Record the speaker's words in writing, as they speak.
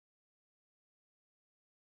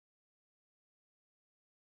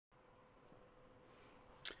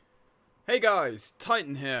Hey guys,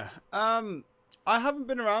 Titan here. I haven't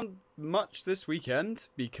been around much this weekend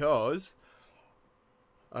because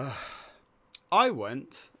I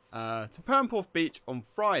went to Perranporth Beach on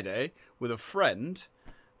Friday with a friend,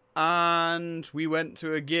 and we went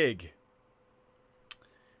to a gig.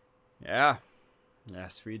 Yeah,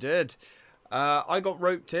 yes we did. I got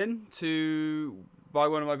roped in by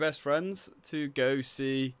one of my best friends to go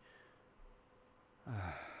see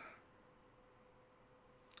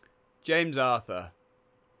James Arthur.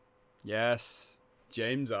 Yes,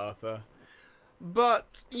 James Arthur.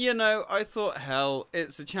 But, you know, I thought, hell,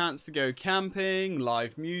 it's a chance to go camping,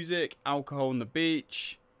 live music, alcohol on the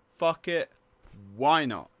beach. Fuck it. Why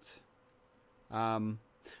not? And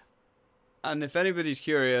if anybody's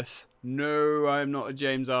curious, no, I'm not a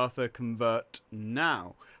James Arthur convert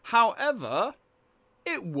now. However,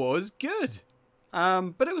 it was good.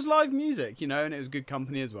 But it was live music, you know, and it was good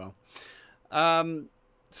company as well.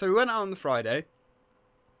 So we went out on the Friday.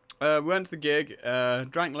 We went to the gig,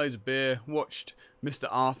 drank loads of beer, watched Mr.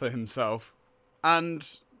 Arthur himself,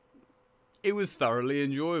 and it was thoroughly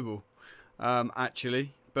enjoyable,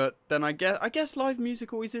 actually. But then I guess live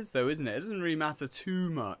music always is, though, isn't it? It doesn't really matter too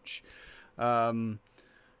much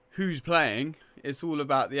who's playing. It's all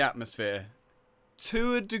about the atmosphere,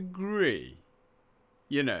 to a degree.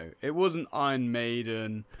 You know, it wasn't Iron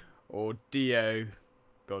Maiden or Dio,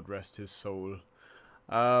 God rest his soul.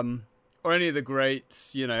 Or any of the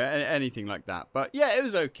greats, you know, anything like that. But yeah, it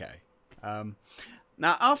was okay.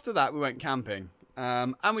 Now, after that, we went camping.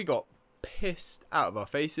 And we got pissed out of our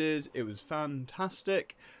faces. It was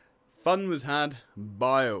fantastic. Fun was had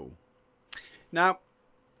by all. Now,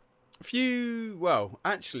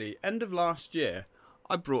 actually, end of last year,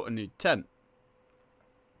 I brought a new tent.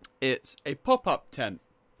 It's a pop-up tent.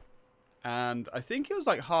 And I think it was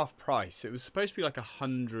like half price. It was supposed to be like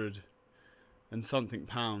 £100 and something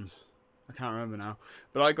pounds. I can't remember now,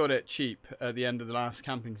 but I got it cheap at the end of the last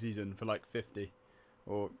camping season for like 50,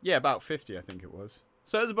 or yeah, about 50 I think it was.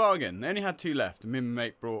 So it was a bargain. They only had 2 left, and me and my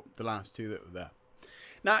mate brought the last 2 that were there.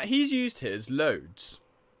 Now he's used his loads,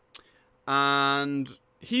 and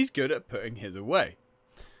he's good at putting his away.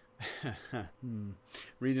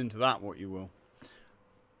 Read into that what you will.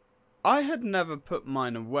 I had never put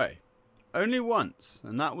mine away, only once,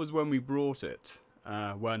 and that was when we brought it.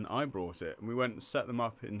 When I brought it, and we went and set them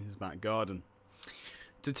up in his back garden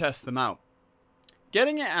to test them out.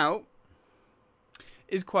 Getting it out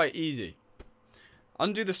is quite easy.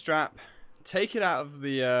 Undo the strap, take it out of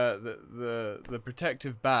the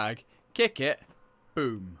protective bag, kick it,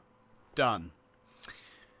 boom, done.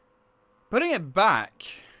 Putting it back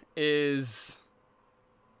is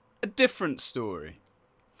a different story.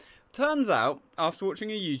 Turns out, after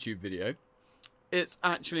watching a YouTube video, it's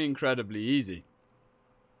actually incredibly easy.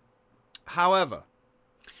 However,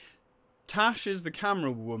 Tash is the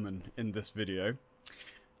camera woman in this video,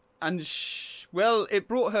 and well, it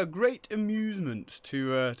brought her great amusement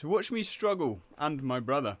to watch me struggle, and my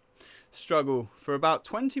brother struggle, for about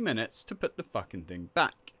 20 minutes to put the fucking thing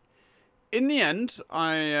back. In the end,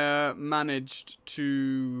 I managed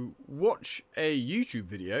to watch a YouTube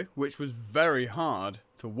video, which was very hard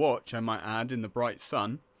to watch, I might add, in the bright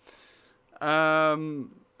sun.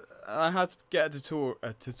 I had to get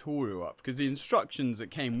a tutorial up because the instructions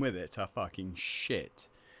that came with it are fucking shit.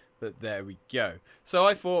 But there we go. So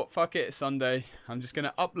I thought, fuck it, it's Sunday. I'm just going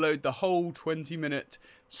to upload the whole 20-minute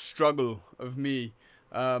struggle of me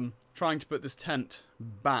trying to put this tent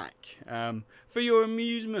back for your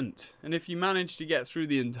amusement. And if you manage to get through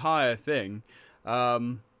the entire thing, I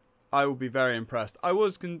will be very impressed. I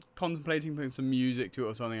was contemplating putting some music to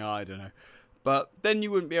it or something, I don't know. But then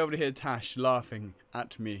you wouldn't be able to hear Tash laughing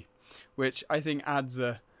at me, which I think adds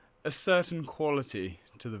a certain quality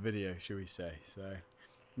to the video, shall we say.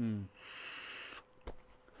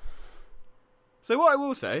 So what I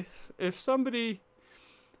will say, if somebody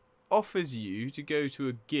offers you to go to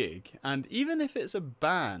a gig, and even if it's a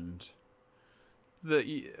band that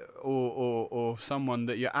or someone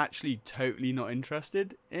that you're actually totally not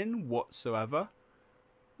interested in whatsoever,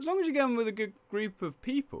 as long as you're going with a good group of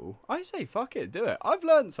people, I say fuck it, do it. I've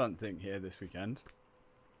learned something here this weekend.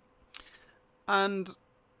 And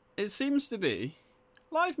it seems to be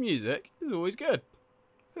live music is always good.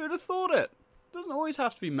 Who would have thought it? Doesn't always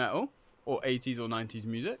have to be metal or 80s or 90s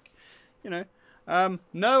music. You know.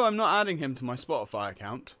 No, I'm not adding him to my Spotify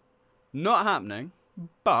account. Not happening.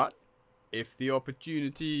 But if the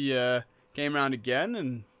opportunity came around again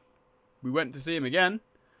and we went to see him again,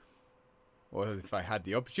 or if I had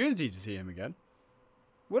the opportunity to see him again,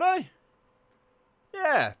 would I?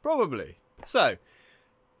 Yeah, probably. So,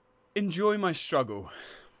 enjoy my struggle.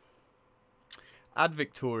 Ad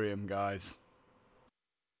Victorium, guys.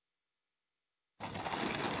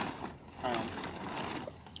 Hang on.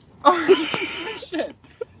 Oh, shit!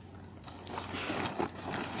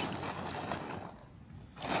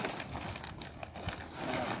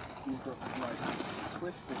 You've got to like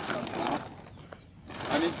twist it somehow.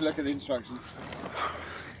 I need to look at the instructions.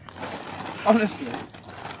 Honestly.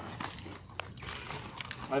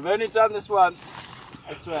 I've only done this once,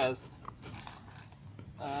 I swear.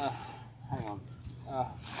 Hang on.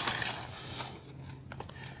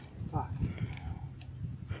 Fuck.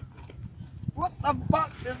 What the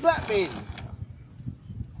fuck does that mean?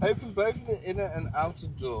 Open both the inner and outer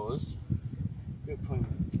doors. Good point.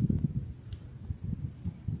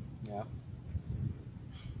 Yeah.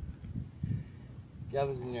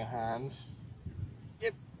 Gathered in your hand.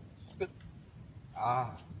 Yep. But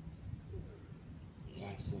I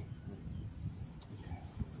see. Okay.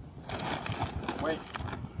 Wait.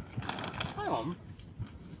 Hang on.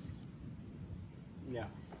 Yeah.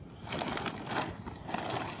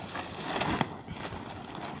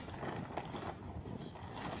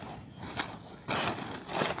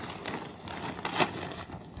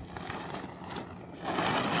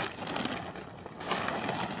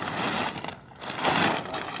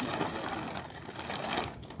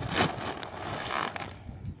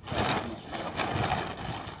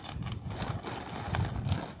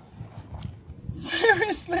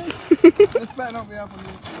 Seriously? This better not be up on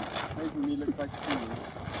YouTube, making me look like a fool.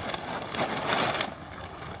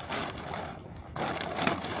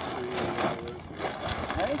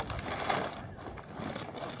 Hey?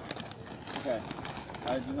 Okay,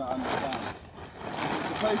 I do not understand. It's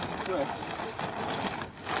supposed to twist.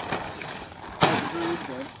 There's a boot,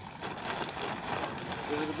 good.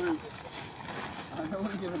 Give it a boot. I don't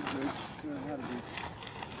want to give it a boot. I had a boot.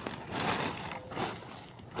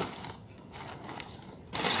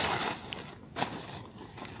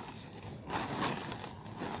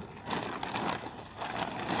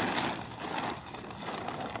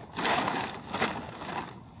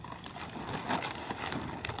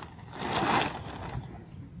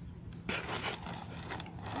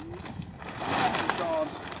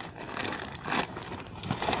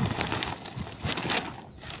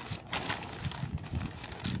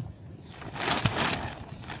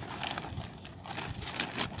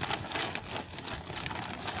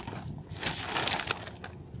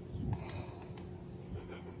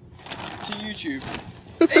 YouTube.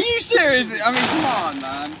 Are you serious? I mean, come on,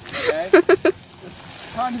 man. Okay?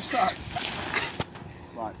 This kind of sucks.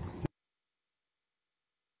 Right.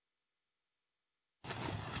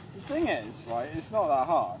 The thing is, right, it's not that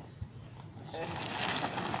hard.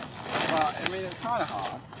 But, I mean, it's kind of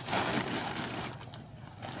hard.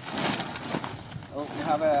 Oh, you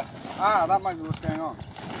have a... Ah, that might be what's going on.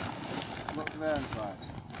 Look there inside.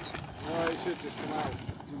 Well, it should just come out.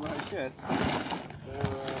 Well, it should. So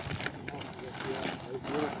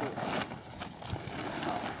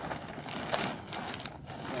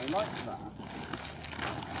like that.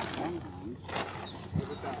 One hand.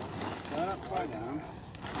 Turn upside down.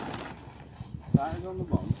 That is on the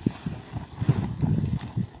bottom.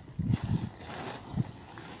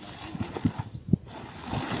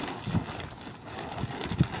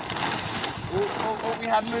 Oh, we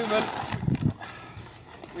had movement.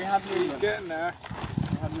 We had movement. Getting there.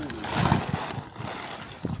 We had movement.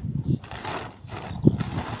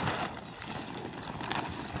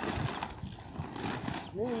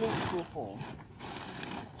 Nearly loose to a form.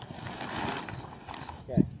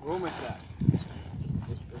 Okay, we're almost there.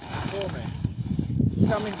 It's forming.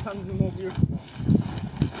 Becoming something more beautiful.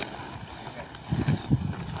 Okay.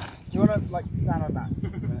 Do you want to like stand on that for a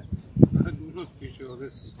minute? I'm not too sure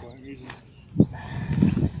this is quite easy.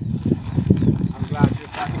 I'm glad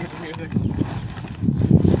you're starting with the music.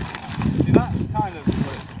 See, that's kind of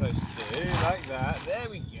what it's supposed to do, like that. There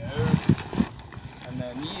we go. And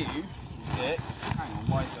then you sit. Hang on,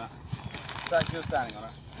 why is that? Is that you're standing on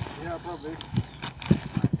it? Yeah, probably.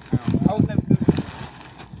 Hang on. Hold them.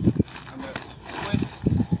 And then twist,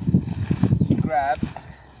 grab,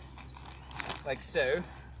 like so.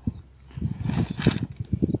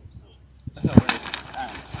 That's not really. Hang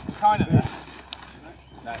on. We're kind of there.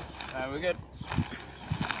 No, we're good.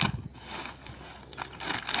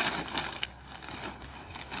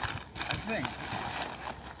 I think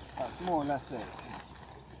that's more or less it.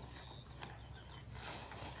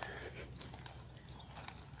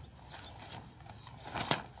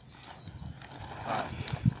 Right.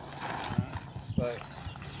 So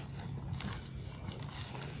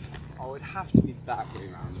I would have to be that way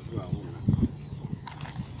around as well, wouldn't it?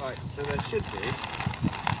 Right, so there should be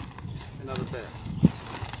another bit.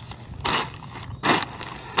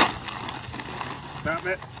 That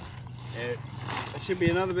bit. There should be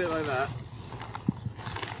another bit like that.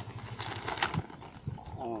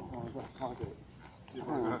 Oh, that's hard bit. You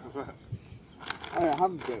Oh. might have that. I don't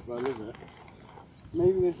have a bit, but I live it.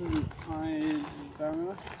 Maybe this isn't tied down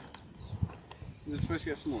enough. Is it supposed to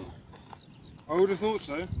get smaller? I would have thought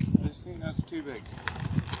so. I think that's too big.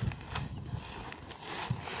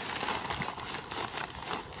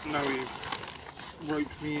 Now you've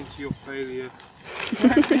roped me into your failure.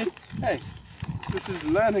 Hey, this is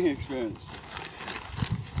learning experience.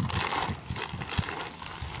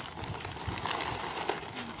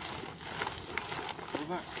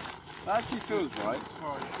 Well, That actually feels right.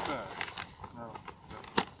 right there. No.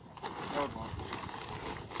 Hold on.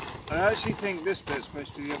 I actually think this bit's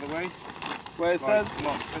supposed to be the other way. Where it Like, says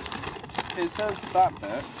not this. it says that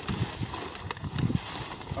bit.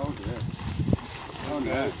 Oh dear. Oh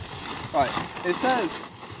no. Right. It says.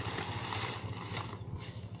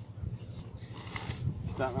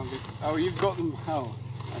 That number. Oh, you've got them. Oh,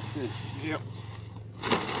 I see. Yep.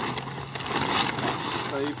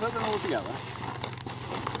 So you put them all together.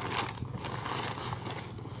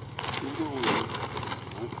 You've got all of them.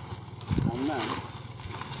 Right. And then.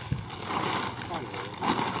 Hang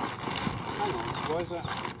on. Why is that?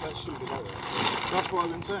 That shouldn't be like that. That's what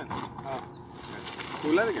I've been saying. Oh.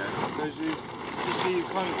 We'll let it go. Because you see, you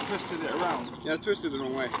kind of twisted it around. Yeah, I twisted the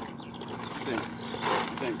wrong way. I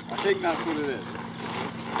think that's what it is.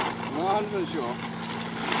 I'm not 100% sure,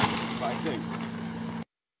 but I think.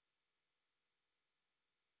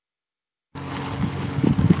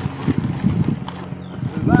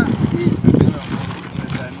 So that needs to be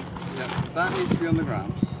that needs to be on the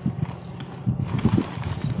ground.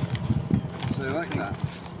 So like that.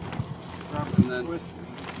 And then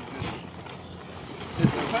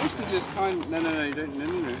it's supposed to just kind of, no, you don't, no,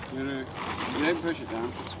 you don't push it down.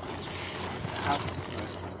 It has to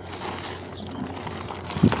twist.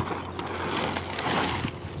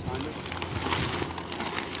 Kind of.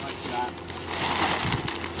 Like that.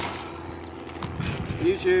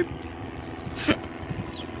 YouTube.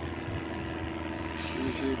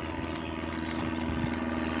 YouTube.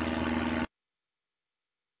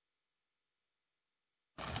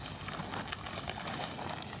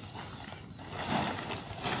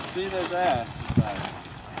 See, there's air.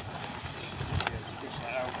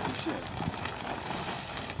 You should.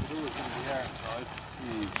 There's always going to be air inside.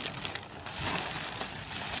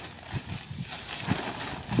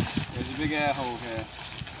 There's a big air hole here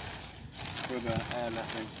for the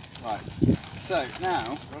airlifting. Right. So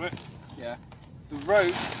now, Got it? yeah, the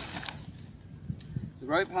rope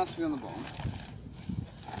has to be on the bottom.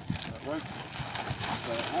 That rope.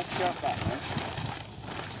 So it has to go up that way.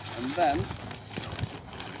 And then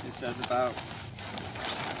it says about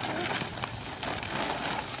yeah.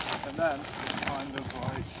 And then Kind of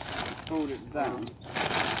like fold it down.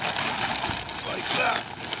 like that.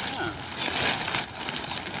 Yeah.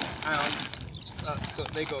 Hang on.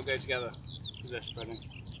 They've got to go together because they're spreading.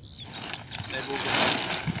 They've all got to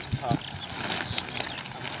tuck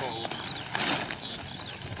and fold.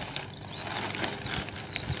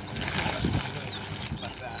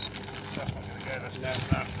 Like that. That's not going to go. Let's test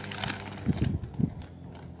that.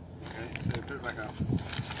 Okay, so put it back up.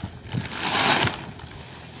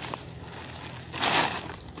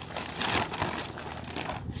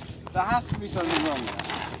 There has to be something wrong there.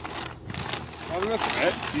 Have a look at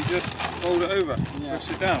it. You just fold it over. Yeah.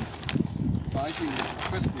 Push it down. But I think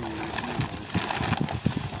twisting it is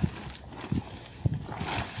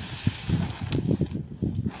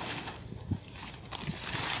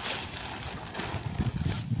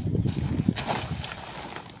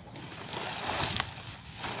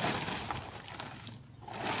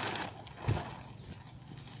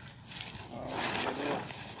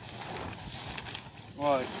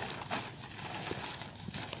Right.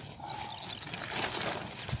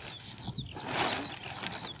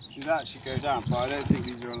 see, that should go down, but I don't think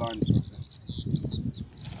these are aligned properly.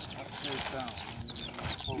 That goes down.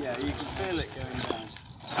 Yeah, you can feel it going down.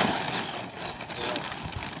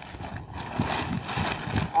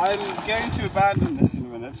 I'm going to abandon this in a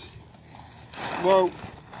minute. Well,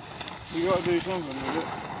 we got to do something with it.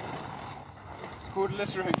 It's called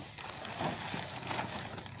littering.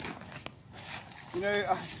 You know,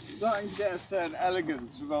 I'm starting to get a certain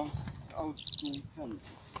elegance with old school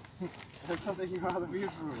tents. There's something rather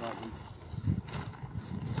beautiful about them.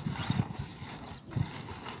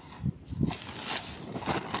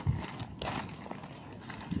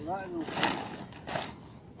 So that is all.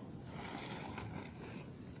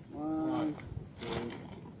 One, two.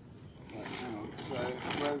 Right, hang on. So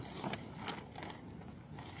where's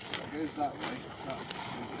it goes that way. That's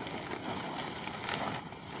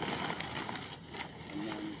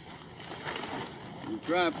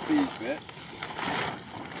grab these bits.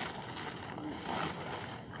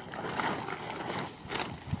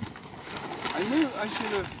 I knew I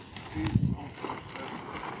should have.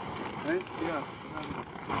 Right? Yeah.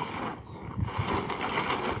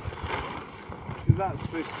 Because that's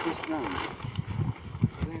supposed to twist round. I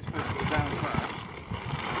think it's supposed to go down first.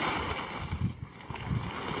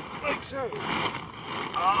 Like so.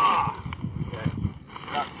 Ah! Okay.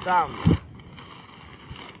 That's down.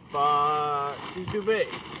 But too big.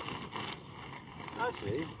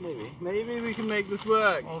 Actually, maybe we can make this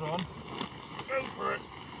work. Hold on. Go for it.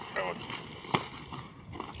 Go on.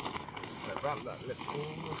 Wrap that lip all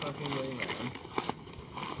the fucking way down.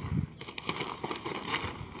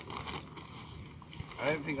 I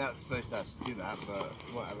don't think that's supposed to actually do that, but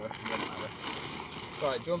whatever, it doesn't matter.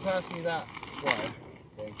 Right, do you want to pass me that wire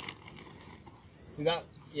thing? See that?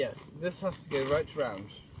 Yes, this has to go right round.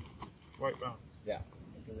 Right round. Yeah,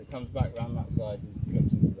 because it comes back round that side and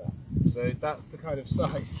clips into that. So that's the kind of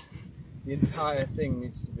size the entire thing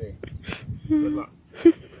needs to be. Good luck.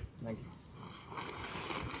 Thank you.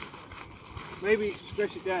 Maybe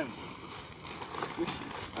stretch it down.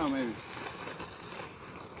 Oh, maybe.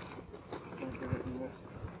 Don't give it in this.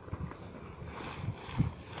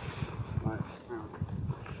 Right,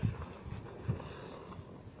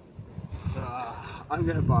 I'm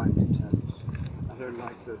going to buy a new tent. I don't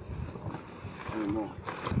like this anymore.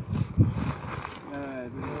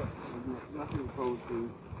 There's nothing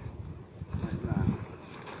bolting like that.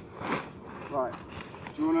 Right,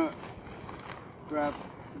 do you want to grab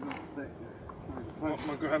the thing? What am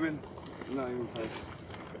I grabbing? Not even close.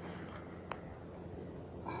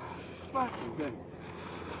 Fucking thing.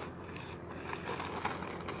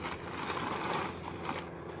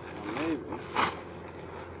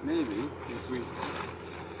 Maybe this week.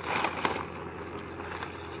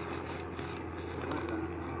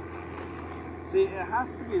 See, it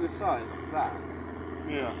has to be the size of that.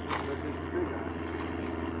 Yeah. But it's bigger.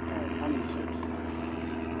 Honey shit.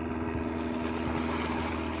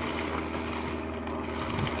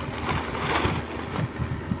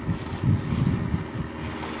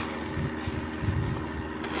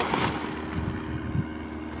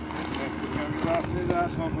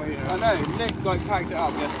 I know, Nick like packed it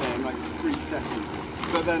up yesterday in like 3 seconds,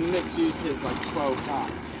 but then Nick's used his like 12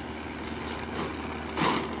 times.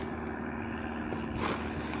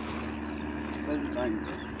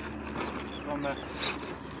 On there.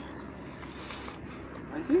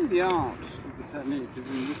 I think the art of the technique is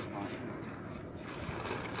in this part.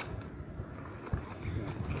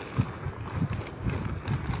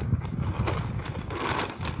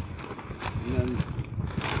 And then,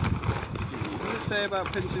 what does it say about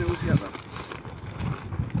pinching it all together?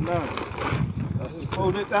 No. That's the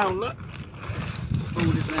Hold it down, look. Just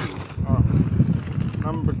fold it down. Alright.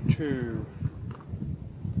 Number 2.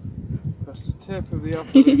 Press the tip of the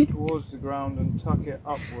upper lip towards the ground and tuck it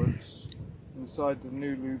upwards inside the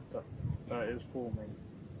new loop that is forming.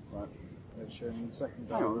 Right. It's shown in the second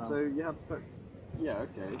Hang on, diagram. so you have to. Yeah,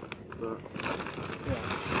 okay. But. Yeah.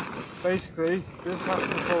 Basically, this has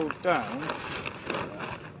to fold down.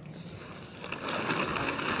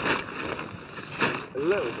 A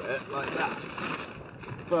little bit, like that.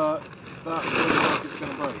 But that feels like it's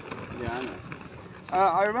going to break. Yeah, I know.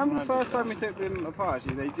 I remember the first time we took them apart,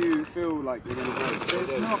 actually, they do feel like they're going to break.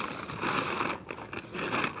 It's not.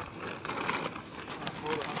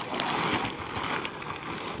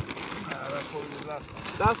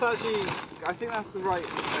 That's actually, I think that's the right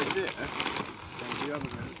idea. The other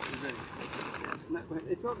bit is too big. No,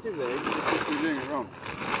 it's not too big, it's just we're doing it wrong.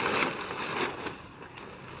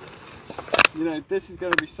 You know, this is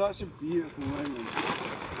going to be such a beautiful moment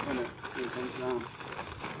when it comes down.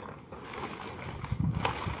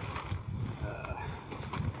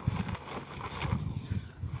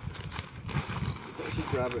 Let's actually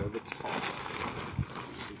grab it at the top.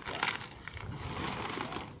 Is that.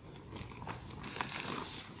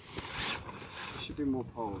 There should be more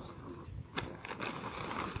poles.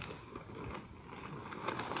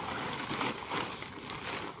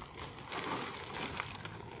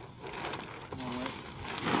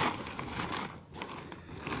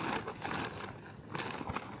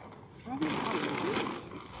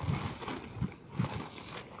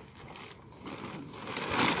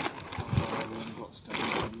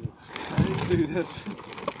 Do this.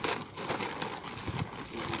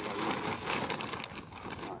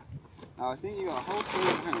 Right. Now I think you got a whole thing.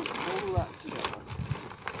 Hang on, hold that together.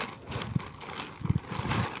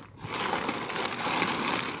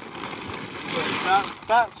 So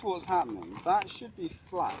that's what's happening. That should be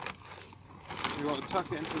flat. You've got to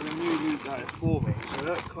tuck it into the new loop that is forming. So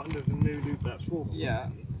that's kind of the new loop that's forming. Yeah.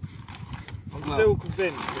 I'm still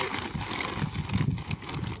convinced it's.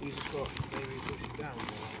 You just got maybe push it down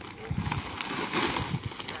more.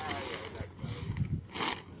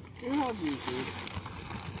 You have YouTube.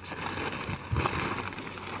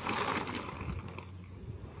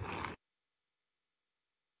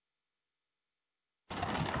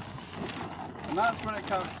 And that's when it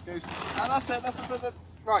goes. And that's it. That's the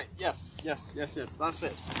right. Yes. That's it. That's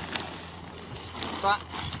it.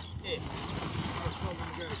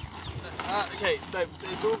 Okay. No,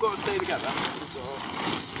 it's all got to stay together.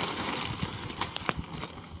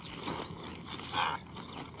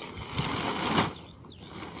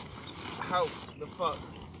 How the fuck?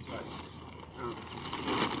 Right.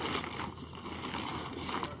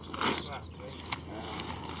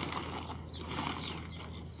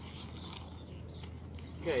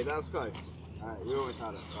 Okay, that was close. Alright, we always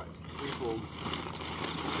had it. Right, reform.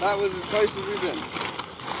 That was as close as we've been.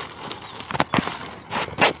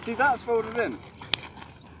 See, that's folded in.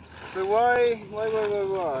 So why?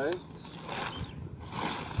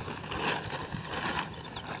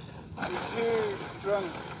 I'm too drunk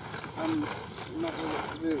and not know what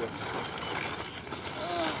to do with.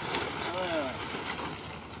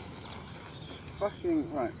 Fucking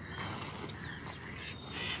right.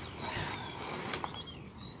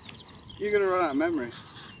 You're gonna run out of memory.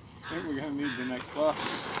 I think we're going to need the next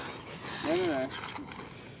bus. No.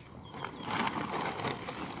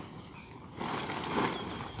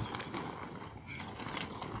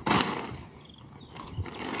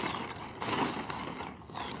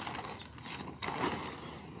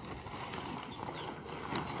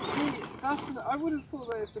 See, I would have thought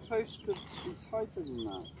that it's supposed to be tighter than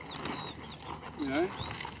that. You know?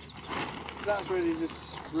 'Cause that's where they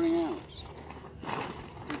just spring out.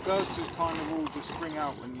 It does just kind of all just spring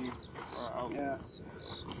out when you are out. Yeah.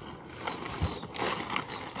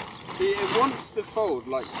 See, it wants to fold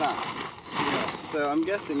like that. Yeah. So I'm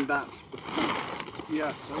guessing that's the point.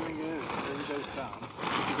 Yes, I think it is. Then it goes down.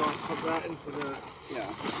 You got to put that into the. Yeah.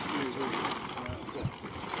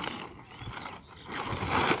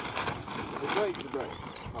 The brake,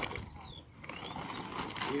 Fuck it.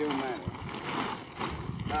 We don't matter.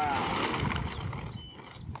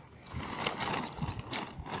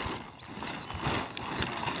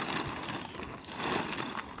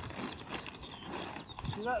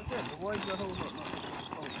 See, that's it, but why is the whole lot not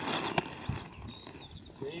folded?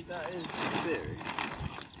 See, that is the theory.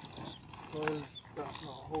 Because that's not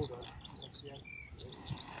a holder. That's the end.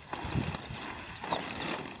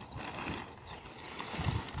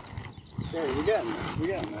 Okay, we're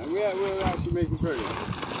getting there. We're actually making progress.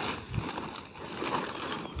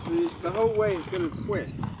 The whole way it's going to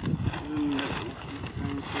twist and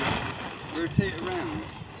rotate around.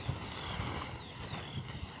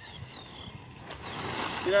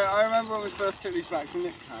 You know, I remember when we first took these back to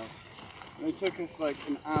Nick's house. And it took us like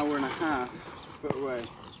an hour and a half to put away.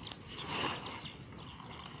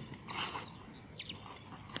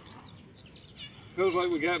 Feels like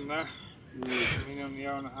we're getting there. I mean, only an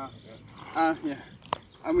hour and a half yet. Yeah.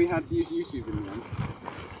 And we had to use YouTube in the end.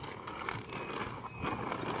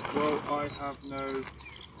 Well, I have no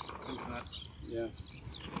internet. Yeah.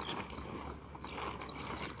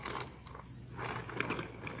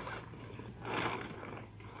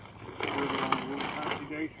 Really long walk, fancy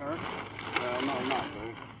day, sir. Not on that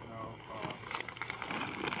though.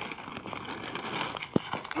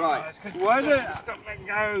 No. Right. Why don't you stop letting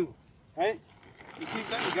go? Hey? You keep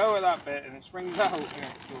letting go of that bit and it springs out.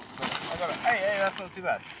 Yeah, I got it. Hey, that's not too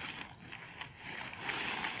bad.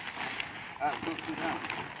 That's not too bad.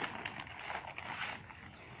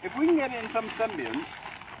 If we can get it in some semblance,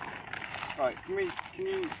 right? Can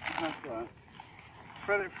you pass that?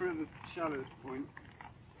 Thread it through the shallowest point.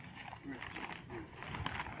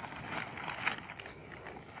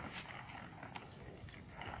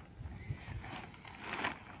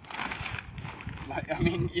 Like, I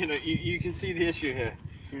mean, you know, you can see the issue here.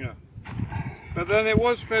 Yeah. But then it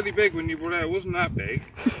was fairly big when you brought it out. It wasn't that big.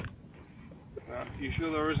 You sure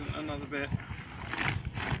there isn't another bit?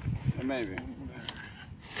 Yeah, maybe.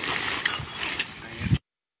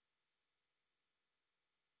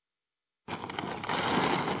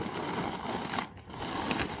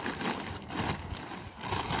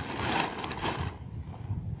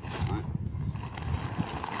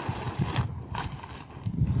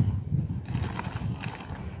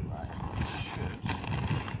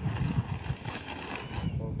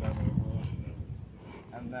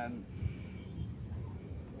 And then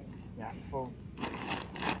you have to fold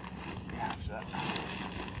the halves up.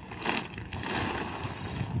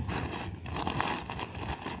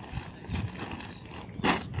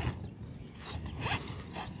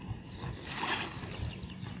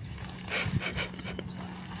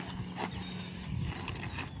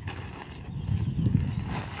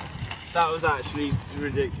 That was actually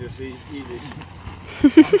ridiculously easy.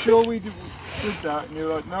 I'm sure we did that and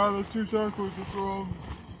you're like, no, there's 2 circles, it's wrong.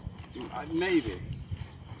 Maybe.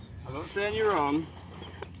 I'm not saying you're wrong.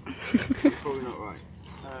 You're probably not right.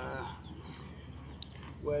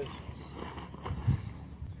 Where's...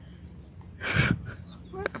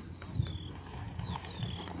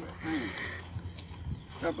 Hang on.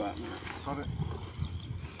 Grab that, man. Got it.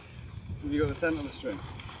 Have you got the tent on the string?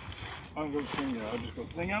 I haven't got the thing yet, I just got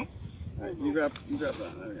the thing out. Right, you grab that,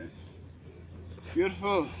 there we go.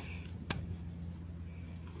 Beautiful.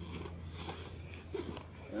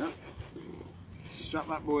 Yeah. Strap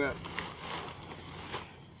that boy up.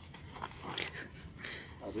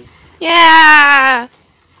 Yeah!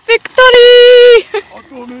 Victory! I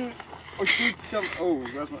done it! I did some. Oh,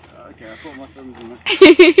 where's my. Okay, I put my thumbs in there.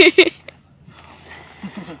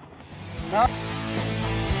 Now